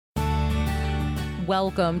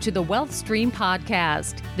Welcome to the Wealth Stream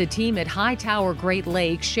Podcast. The team at Hightower Great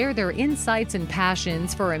Lakes share their insights and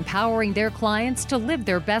passions for empowering their clients to live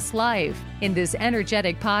their best life. In this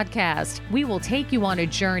energetic podcast, we will take you on a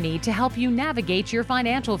journey to help you navigate your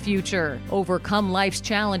financial future, overcome life's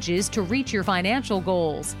challenges to reach your financial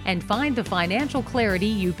goals, and find the financial clarity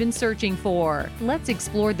you've been searching for. Let's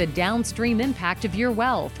explore the downstream impact of your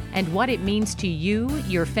wealth and what it means to you,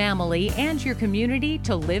 your family, and your community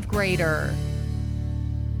to live greater.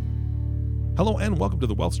 Hello and welcome to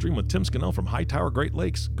the Wealth Stream with Tim Scannell from Hightower Great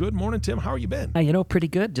Lakes. Good morning, Tim. How are you been? Pretty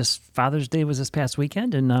good. Just Father's Day was this past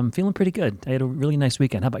weekend, and I'm feeling pretty good. I had a really nice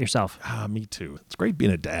weekend. How about yourself? Me too. It's great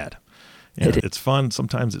being a dad. It's fun.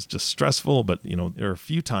 Sometimes it's just stressful, but there are a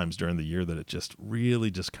few times during the year that it just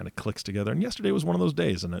really just kind of clicks together. And yesterday was one of those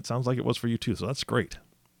days, and it sounds like it was for you too. So that's great.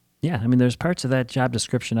 Yeah, there's parts of that job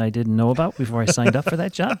description I didn't know about before I signed up for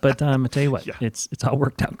that job, but I'll tell you what, it's all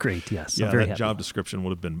worked out great, yes. Yeah, I'm very that happy. Job description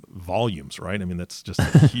would have been volumes, right? That's just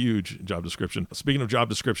a huge job description. Speaking of job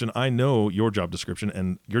description, I know your job description,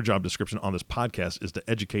 and your job description on this podcast is to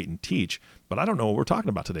educate and teach, but I don't know what we're talking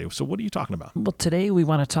about today. So what are you talking about? Well, today we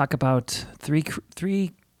want to talk about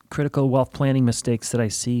three critical wealth planning mistakes that I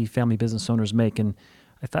see family business owners make, and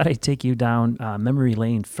I thought I'd take you down memory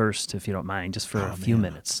lane first, if you don't mind, just for a few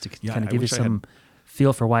minutes to kind of give you some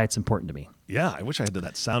feel for why it's important to me. Yeah, I wish I had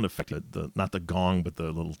that sound effect, not the gong, but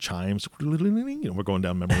the little chimes. We're going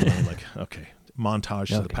down memory lane, like, okay, montage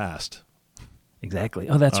to the past. Exactly.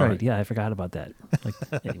 Oh, that's right. Yeah, I forgot about that.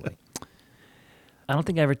 Anyway. I don't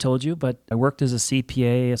think I ever told you, but I worked as a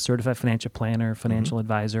CPA, a certified financial planner, financial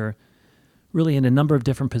advisor, really in a number of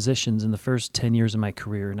different positions in the first 10 years of my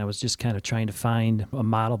career. And I was just kind of trying to find a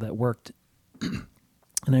model that worked. And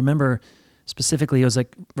I remember specifically, it was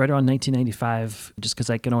like right around 1995, just because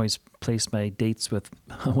I can always place my dates with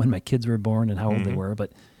when my kids were born and how old they were.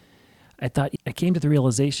 But I came to the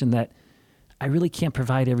realization that I really can't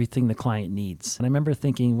provide everything the client needs. And I remember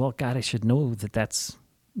thinking, well, God, I should know that that's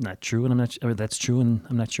not true. That's true. And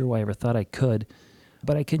I'm not sure why I ever thought I could.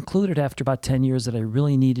 But I concluded after about 10 years that I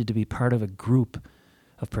really needed to be part of a group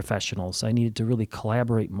of professionals. I needed to really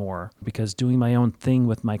collaborate more because doing my own thing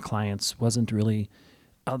with my clients wasn't really,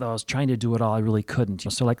 although I was trying to do it all, I really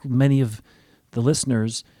couldn't. So like many of the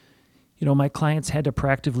listeners, my clients had to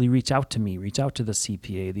proactively reach out to me, reach out to the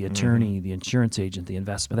CPA, the attorney, the insurance agent, the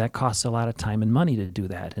investment. That costs a lot of time and money to do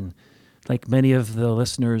that. And like many of the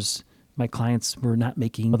listeners, my clients were not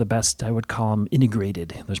making the best, I would call them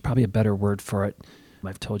integrated. There's probably a better word for it.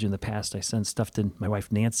 I've told you in the past, I send stuff to my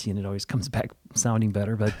wife, Nancy, and it always comes back sounding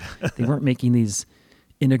better, but they weren't making these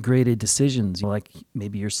integrated decisions. Like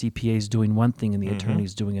maybe your CPA is doing one thing and the attorney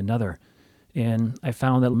is doing another. And I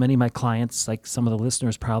found that many of my clients, like some of the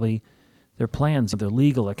listeners probably, their plans, their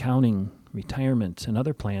legal, accounting, retirement, and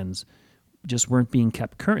other plans just weren't being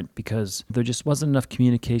kept current because there just wasn't enough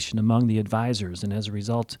communication among the advisors. And as a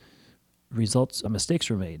result, mistakes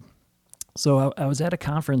were made. So I was at a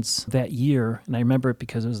conference that year, and I remember it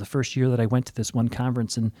because it was the first year that I went to this one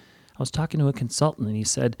conference, and I was talking to a consultant, and he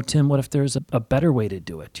said, Tim, what if there's a better way to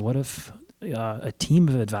do it? What if a team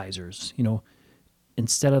of advisors,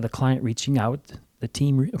 instead of the client reaching out, the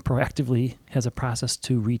team proactively has a process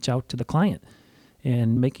to reach out to the client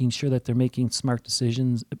and making sure that they're making smart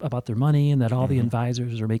decisions about their money and that all the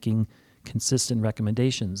advisors are making consistent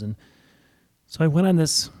recommendations. And so I went on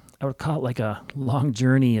this, I would call it like a long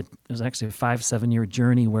journey. It was actually a 5-7 year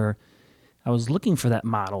journey where I was looking for that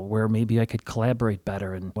model where maybe I could collaborate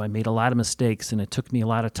better. And I made a lot of mistakes and it took me a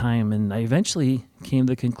lot of time. And I eventually came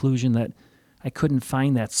to the conclusion that I couldn't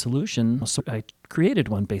find that solution. So I created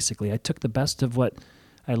one basically. I took the best of what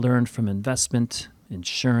I learned from investment,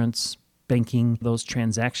 insurance, banking, those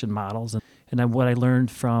transaction models, and what I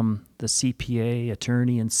learned from the CPA,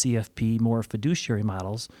 attorney, and CFP, more fiduciary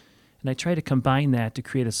models. And I try to combine that to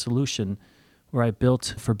create a solution where I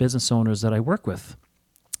built for business owners that I work with.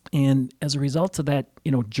 And as a result of that,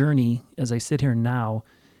 journey, as I sit here now,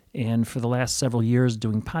 and for the last several years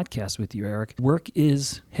doing podcasts with you, Eric, work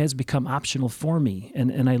has become optional for me.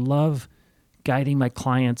 And I love guiding my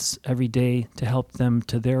clients every day to help them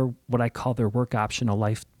to their, what I call their work optional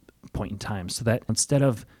life point in time. So that instead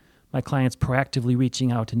of my clients proactively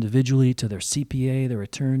reaching out individually to their CPA, their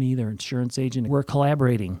attorney, their insurance agent, we're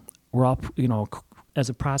collaborating. We're all, as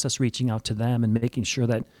a process, reaching out to them and making sure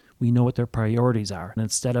that we know what their priorities are. And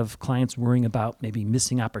instead of clients worrying about maybe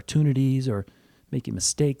missing opportunities or making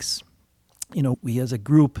mistakes, we as a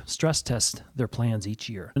group stress test their plans each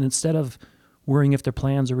year. And instead of worrying if their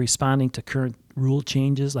plans are responding to current rule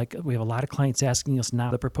changes, like we have a lot of clients asking us now,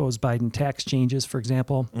 the proposed Biden tax changes, for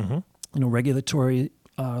example, regulatory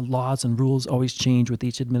laws and rules always change with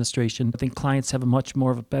each administration. I think clients have a much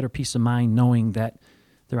more of a better peace of mind knowing that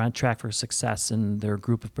they're on track for success and their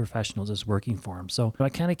group of professionals is working for them. So I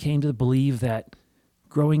kind of came to believe that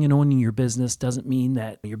growing and owning your business doesn't mean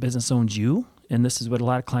that your business owns you. And this is what a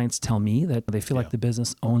lot of clients tell me, that they feel like the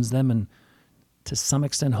business owns them and to some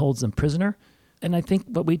extent holds them prisoner. And I think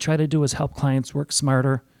what we try to do is help clients work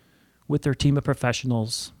smarter with their team of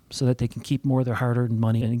professionals so that they can keep more of their hard-earned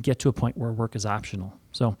money and get to a point where work is optional.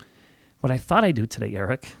 So what I thought I'd do today,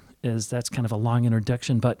 Eric, is that's kind of a long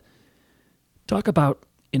introduction, but talk about,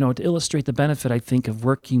 to illustrate the benefit, I think, of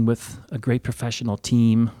working with a great professional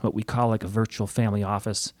team, what we call like a virtual family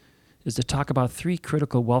office, is to talk about 3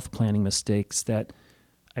 critical wealth planning mistakes that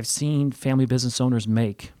I've seen family business owners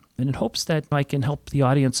make, and in hopes that I can help the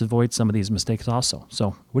audience avoid some of these mistakes also.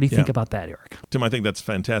 So what do you think about that, Eric? Tim, I think that's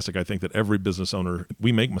fantastic. I think that every business owner,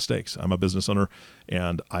 we make mistakes. I'm a business owner,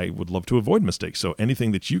 and I would love to avoid mistakes. So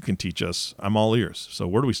anything that you can teach us, I'm all ears. So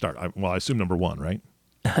where do we start? I assume number 1, right?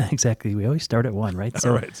 Exactly. We always start at 1, right? So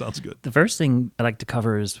all right. Sounds good. The first thing I like to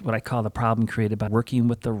cover is what I call the problem created by working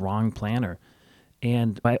with the wrong planner.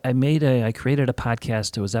 And I created a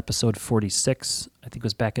podcast. It was episode 46. I think it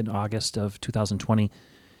was back in August of 2020.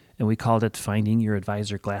 And we called it Finding Your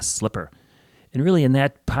Advisor Glass Slipper. And really in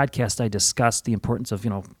that podcast, I discussed the importance of,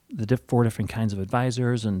 the 4 different kinds of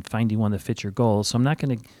advisors and finding one that fits your goals. So I'm not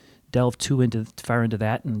going to delve too far into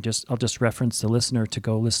that, and I'll just reference the listener to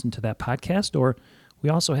go listen to that podcast. Or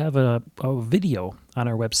we also have a video on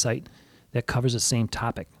our website that covers the same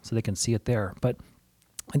topic, so they can see it there. But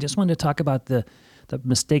I just wanted to talk about the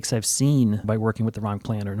mistakes I've seen by working with the wrong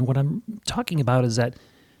planner. And what I'm talking about is that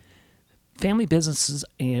family businesses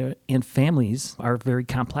and families are very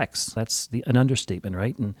complex. That's an understatement,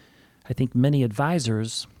 right? And I think many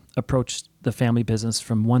advisors approach the family business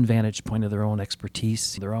from one vantage point of their own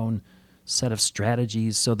expertise, their own set of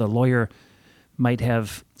strategies. So the lawyer might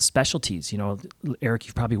have specialties. Eric,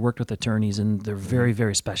 you've probably worked with attorneys, and they're very,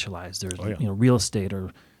 very specialized. There's real estate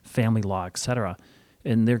or family law, et cetera.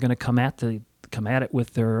 And they're going to come at it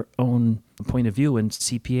with their own point of view, and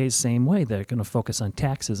CPAs same way. They're going to focus on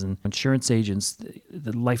taxes, and insurance agents,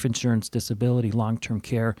 the life insurance, disability, long-term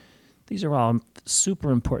care. These are all super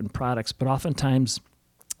important products, but oftentimes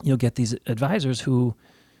you'll get these advisors who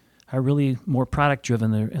are really more product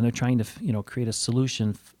driven, and they're trying to create a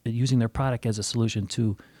solution using their product as a solution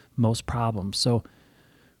to most problems. So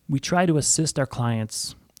we try to assist our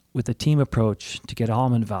clients with a team approach to get all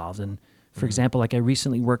of them involved. And for example, like I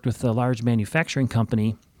recently worked with a large manufacturing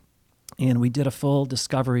company, and we did a full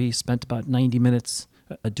discovery, spent about 90 minutes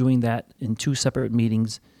doing that in 2 separate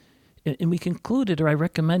meetings. And we concluded, or I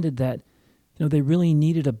recommended that, they really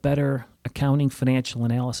needed a better accounting financial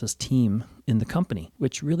analysis team in the company,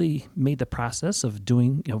 which really made the process of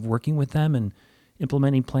working with them and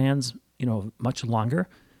implementing plans, much longer.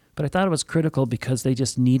 But I thought it was critical because they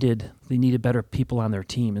needed better people on their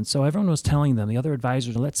team. And so everyone was telling them, the other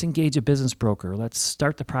advisors, let's engage a business broker. Let's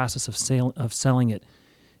start the process of selling it.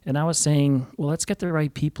 And I was saying, well, let's get the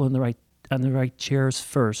right people on the right chairs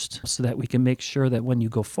first, so that we can make sure that when you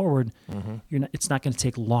go forward, it's not going to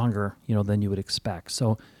take longer, than you would expect.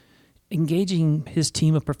 So engaging his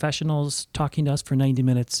team of professionals, talking to us for 90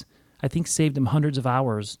 minutes, I think saved him hundreds of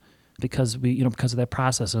hours because of that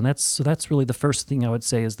process. And that's really the first thing I would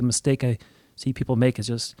say is the mistake I see people make is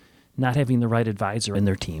just not having the right advisor in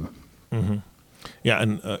their team. Mm-hmm. Yeah,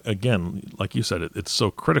 and again, like you said, it's so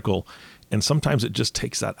critical, and sometimes it just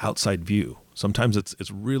takes that outside view. Sometimes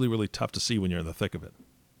it's really, really tough to see when you're in the thick of it.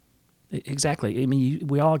 Exactly. I mean,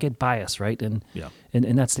 we all get bias, right? And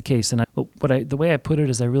that's the case. And the way I put it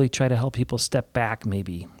is I really try to help people step back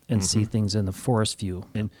maybe and see things in the forest view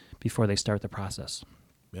and before they start the process.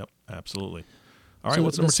 Yep, absolutely. All right,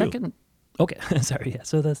 what's number 2? Okay, sorry. Yeah.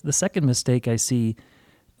 So the second mistake I see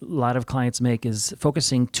a lot of clients make is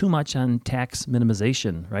focusing too much on tax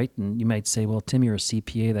minimization, right? And you might say, well, Tim, you're a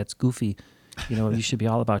CPA, that's goofy. You should be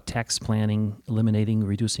all about tax planning, eliminating,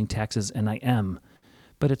 reducing taxes, and I am.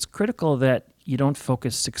 But it's critical that you don't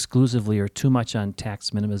focus exclusively or too much on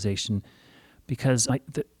tax minimization, because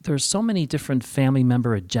there's so many different family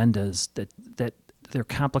member agendas that they're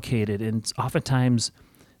complicated, and oftentimes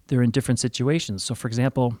they're in different situations. So, for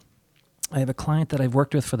example, I have a client that I've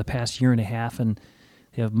worked with for the past year and a half, and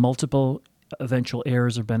they have multiple eventual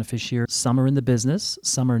heirs or beneficiaries. Some are in the business,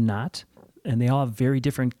 some are not, and they all have very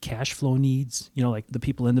different cash flow needs. Like the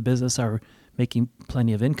people in the business are making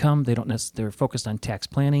plenty of income. They're focused on tax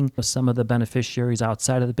planning. Some of the beneficiaries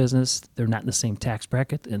outside of the business, they're not in the same tax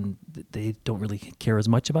bracket, and they don't really care as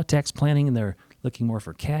much about tax planning, and they're looking more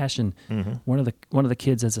for cash. And one of the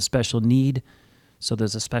kids has a special need. So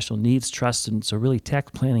there's a special needs trust. And so really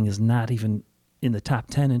tax planning is not even in the top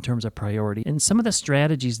 10 in terms of priority. And some of the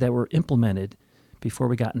strategies that were implemented before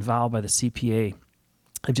we got involved by the CPA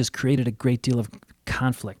have just created a great deal of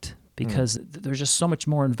conflict because there's just so much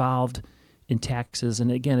more involved in taxes.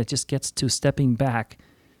 And again, it just gets to stepping back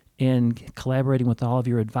and collaborating with all of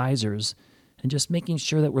your advisors and just making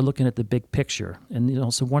sure that we're looking at the big picture.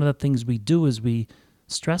 And so one of the things we do is we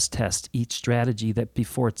stress test each strategy that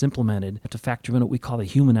before it's implemented to factor in what we call the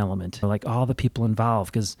human element, like all the people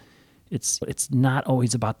involved, because it's not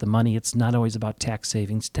always about the money. It's not always about tax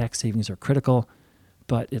savings. Tax savings are critical,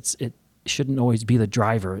 but it shouldn't always be the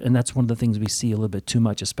driver. And that's one of the things we see a little bit too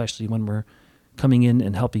much, especially when we're coming in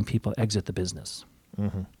and helping people exit the business.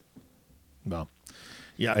 Mm-hmm. Well,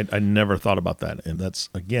 yeah, I never thought about that. And that's,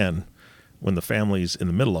 again, when the family's in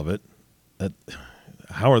the middle of it,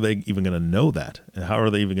 how are they even going to know that? And how are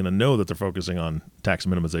they even going to know that they're focusing on tax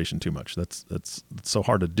minimization too much? That's so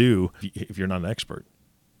hard to do if you're not an expert.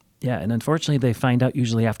 Yeah, and unfortunately, they find out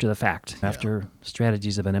usually after the fact, after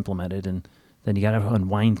strategies have been implemented, and then you got to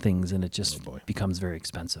unwind things, and it just becomes very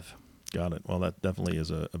expensive. Got it. Well, that definitely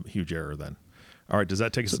is a huge error then. All right, does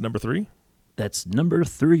that take us to number 3? That's number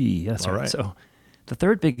 3. That's right. So the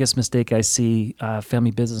third biggest mistake I see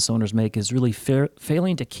family business owners make is really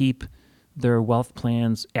failing to keep their wealth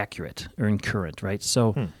plans accurate or current, right?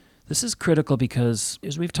 So this is critical because,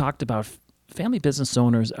 as we've talked about, family business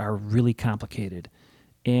owners are really complicated.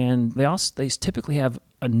 And they typically have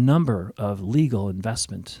a number of legal,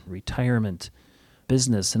 investment, retirement,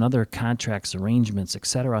 business, and other contracts, arrangements,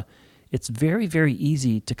 etc. It's very, very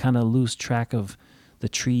easy to kind of lose track of the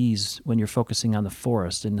trees when you're focusing on the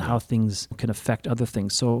forest and how things can affect other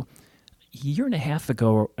things. So a year and a half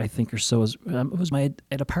ago, I think, or so, I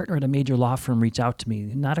had a partner at a major law firm reach out to me,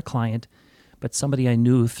 not a client, but somebody I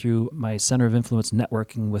knew through my center of influence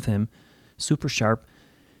networking with him, super sharp.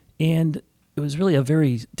 And it was really a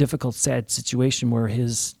very difficult, sad situation where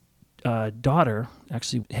his daughter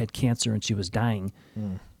actually had cancer and she was dying.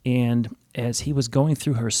 And as he was going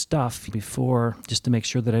through her stuff before, just to make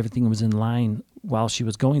sure that everything was in line while she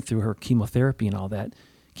was going through her chemotherapy and all that,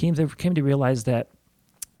 came to realize that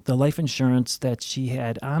the life insurance that she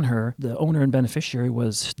had on her, the owner and beneficiary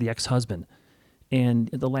was the ex-husband. And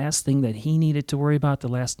the last thing that he needed to worry about, the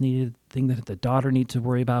last thing that the daughter needed to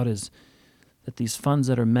worry about is that these funds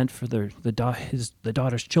that are meant for the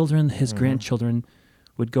daughter's children, his grandchildren,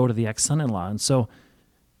 would go to the ex-son-in-law. And so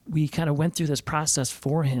we kind of went through this process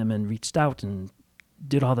for him and reached out and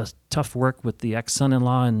did all the tough work with the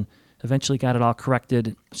ex-son-in-law and eventually got it all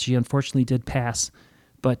corrected. She unfortunately did pass,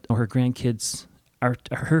 but her grandkids are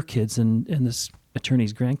her kids, and this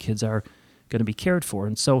attorney's grandkids are going to be cared for.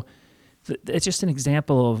 And so it's just an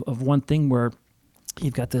example of one thing where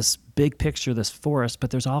you've got this big picture, this forest,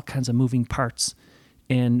 but there's all kinds of moving parts.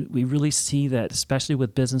 And we really see that, especially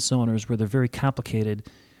with business owners where they're very complicated,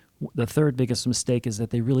 the third biggest mistake is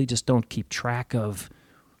that they really just don't keep track of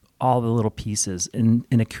all the little pieces, and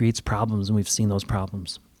it creates problems, and we've seen those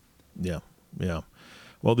problems. Yeah.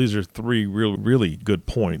 Well, these are 3 really good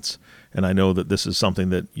points, and I know that this is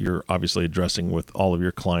something that you're obviously addressing with all of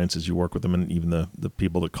your clients as you work with them, and even the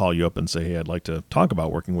people that call you up and say, hey, I'd like to talk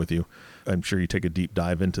about working with you. I'm sure you take a deep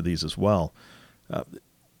dive into these as well.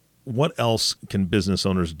 What else can business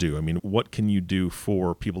owners do? I mean, what can you do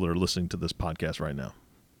for people that are listening to this podcast right now?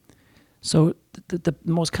 So the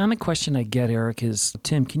most common question I get, Eric, is,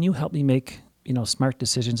 Tim, can you help me make smart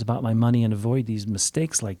decisions about my money and avoid these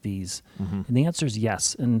mistakes like these? And the answer is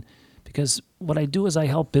yes. And because what I do is I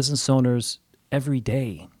help business owners every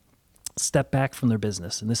day step back from their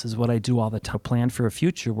business. And this is what I do all the time. Plan for a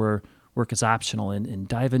future where work is optional and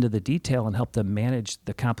dive into the detail and help them manage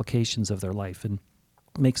the complications of their life and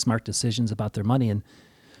make smart decisions about their money. And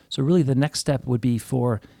so really the next step would be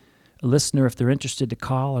for a listener, if they're interested, to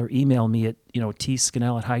call or email me at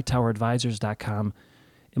tscannell@hightoweradvisors.com.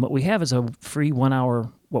 And what we have is a free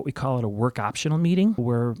 1-hour, what we call it a work optional meeting,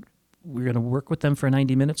 where we're going to work with them for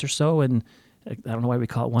 90 minutes or so. And I don't know why we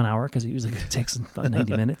call it 1 hour, because it usually takes about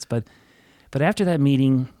 90 minutes. But after that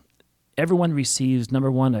meeting, everyone receives, number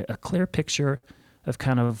one, a clear picture of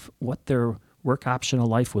kind of what their work optional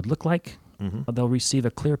life would look like. They'll receive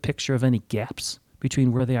a clear picture of any gaps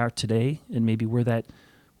between where they are today and maybe where their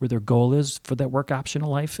goal is for that work optional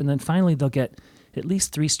life. And then finally, they'll get at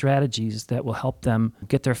least 3 strategies that will help them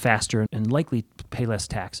get there faster and likely pay less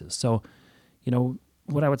taxes. So,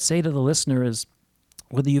 what I would say to the listener is,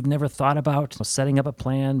 whether you've never thought about setting up a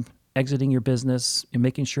plan, exiting your business, and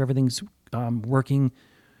making sure everything's working,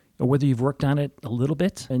 or whether you've worked on it a little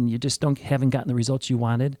bit and you just haven't gotten the results you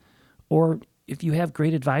wanted, or if you have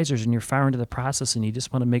great advisors and you're far into the process and you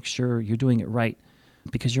just want to make sure you're doing it right,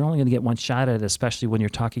 because you're only going to get one shot at it, especially when you're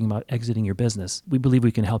talking about exiting your business. We believe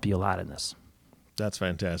we can help you a lot in this. That's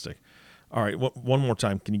fantastic. All right. One more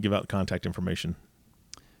time, can you give out contact information?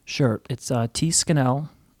 Sure. It's T. Scannell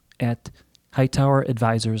at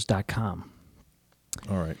HightowerAdvisors.com.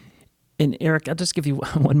 All right. And Eric, I'll just give you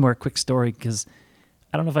one more quick story, because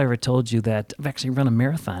I don't know if I ever told you that I've actually run a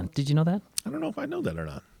marathon. Did you know that? I don't know if I know that or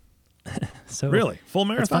not. So really? Full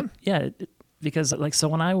marathon? Yeah. Because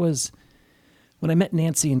when I met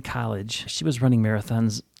Nancy in college, she was running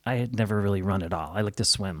marathons. I had never really run at all. I like to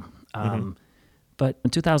swim. But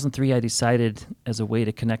in 2003, I decided, as a way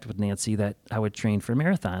to connect with Nancy, that I would train for a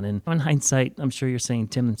marathon. And in hindsight, I'm sure you're saying,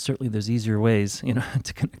 Tim, certainly there's easier ways,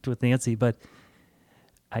 to connect with Nancy. But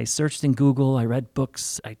I searched in Google, I read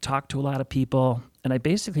books, I talked to a lot of people, and I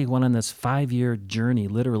basically went on this 5-year journey,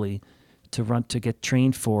 literally, to get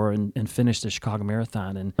trained for and finish the Chicago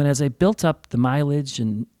Marathon. And as I built up the mileage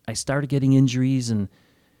and I started getting injuries, and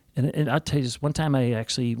I'll tell you, just one time I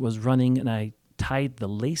actually was running and I tied the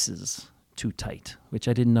laces too tight, which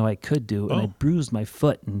I didn't know I could do, and I bruised my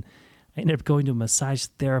foot, and I ended up going to a massage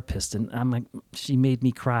therapist, and I'm like, she made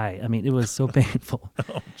me cry. I mean, it was so painful.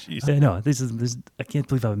 Oh, jeez. I know, this I can't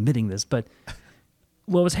believe I'm admitting this, but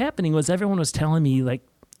what was happening was everyone was telling me, like,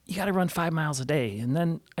 you got to run 5 miles a day. And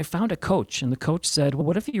then I found a coach, and the coach said, well,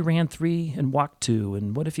 what if you ran 3 and walked 2?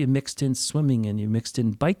 And what if you mixed in swimming and you mixed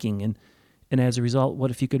in biking? And as a result, what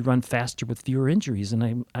if you could run faster with fewer injuries?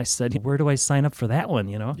 And I said, where do I sign up for that one,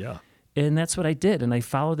 Yeah. And that's what I did. And I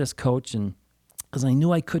followed this coach, and because I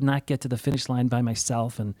knew I could not get to the finish line by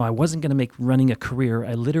myself, and I wasn't going to make running a career.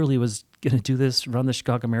 I literally was going to do this, run the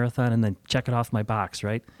Chicago Marathon, and then check it off my box,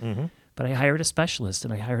 right? Mm-hmm. But I hired a specialist,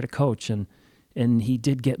 and I hired a coach, and he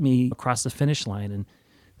did get me across the finish line. And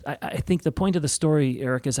I think the point of the story,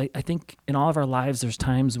 Eric, is I think in all of our lives there's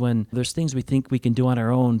times when there's things we think we can do on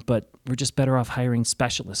our own, but we're just better off hiring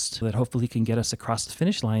specialists that hopefully can get us across the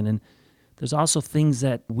finish line. And there's also things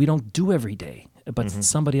that we don't do every day, but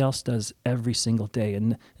somebody else does every single day.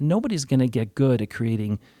 And nobody's going to get good at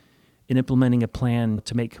creating and implementing a plan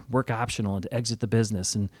to make work optional and to exit the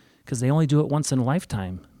business, and because they only do it once in a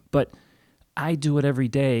lifetime. But I do it every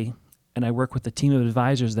day, and I work with a team of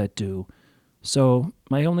advisors that do. So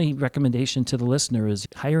my only recommendation to the listener is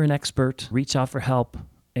hire an expert, reach out for help,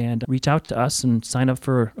 and reach out to us and sign up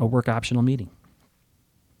for a work optional meeting.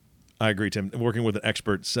 I agree, Tim. Working with an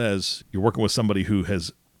expert says you're working with somebody who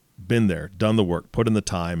has been there, done the work, put in the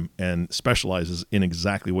time, and specializes in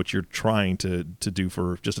exactly what you're trying to do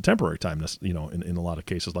for just a temporary time, in a lot of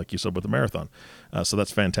cases, like you said with the marathon. So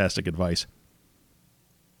that's fantastic advice.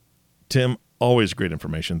 Tim, always great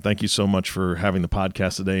information. Thank you so much for having the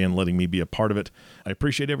podcast today and letting me be a part of it. I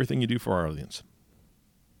appreciate everything you do for our audience.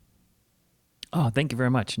 Oh, thank you very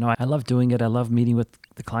much. No, I love doing it. I love meeting with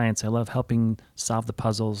the clients. I love helping solve the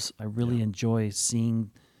puzzles. I really enjoy seeing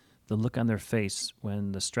the look on their face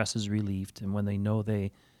when the stress is relieved and when they know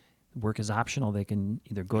work is optional. They can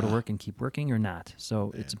either go to work and keep working or not.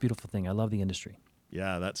 So it's a beautiful thing. I love the industry.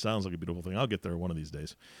 Yeah, that sounds like a beautiful thing. I'll get there one of these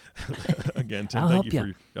days. Again, Tim, I'll thank help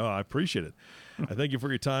you for I appreciate it. I thank you for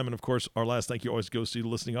your time. And of course, our last thank you always goes to the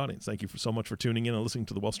listening audience. Thank you so much for tuning in and listening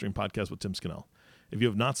to the WealthStream podcast with Tim Scannell. If you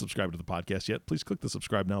have not subscribed to the podcast yet, please click the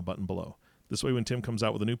subscribe now button below. This way, when Tim comes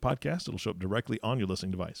out with a new podcast, it'll show up directly on your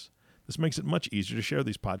listening device. This makes it much easier to share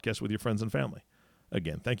these podcasts with your friends and family.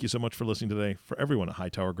 Again, thank you so much for listening today. For everyone at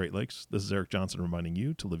Hightower Great Lakes, this is Eric Johnson reminding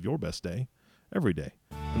you to live your best day every day.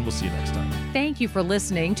 And we'll see you next time. Thank you for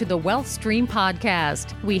listening to the WealthStream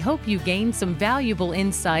podcast. We hope you gained some valuable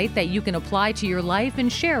insight that you can apply to your life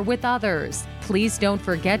and share with others. Please don't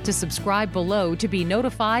forget to subscribe below to be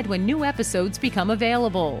notified when new episodes become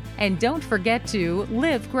available. And don't forget to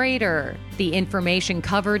live greater. The information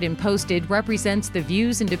covered and posted represents the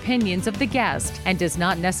views and opinions of the guest and does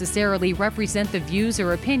not necessarily represent the views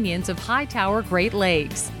or opinions of Hightower Great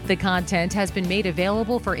Lakes. The content has been made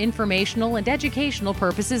available for informational and educational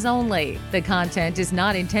purposes only. The content is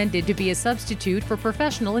not intended to be a substitute for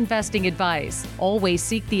professional investing advice. Always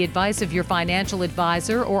seek the advice of your financial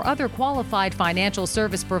advisor or other qualified financial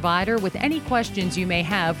service provider with any questions you may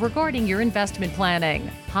have regarding your investment planning.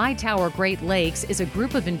 Hightower Great Lakes is a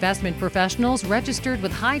group of investment professionals registered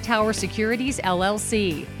with Hightower Securities,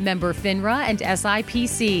 LLC, member FINRA and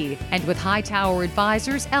SIPC, and with Hightower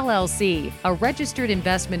Advisors, LLC, a registered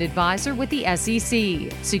investment advisor with the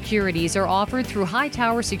SEC. Securities are offered through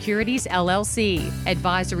Hightower Securities, LLC.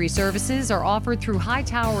 Advisory services are offered through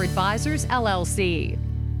Hightower Advisors, LLC.